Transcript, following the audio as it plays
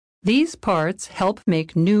These parts help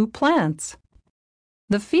make new plants.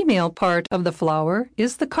 The female part of the flower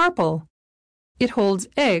is the carpel. It holds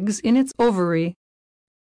eggs in its ovary.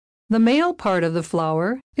 The male part of the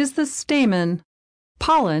flower is the stamen.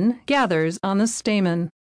 Pollen gathers on the stamen.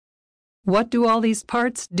 What do all these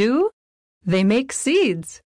parts do? They make seeds.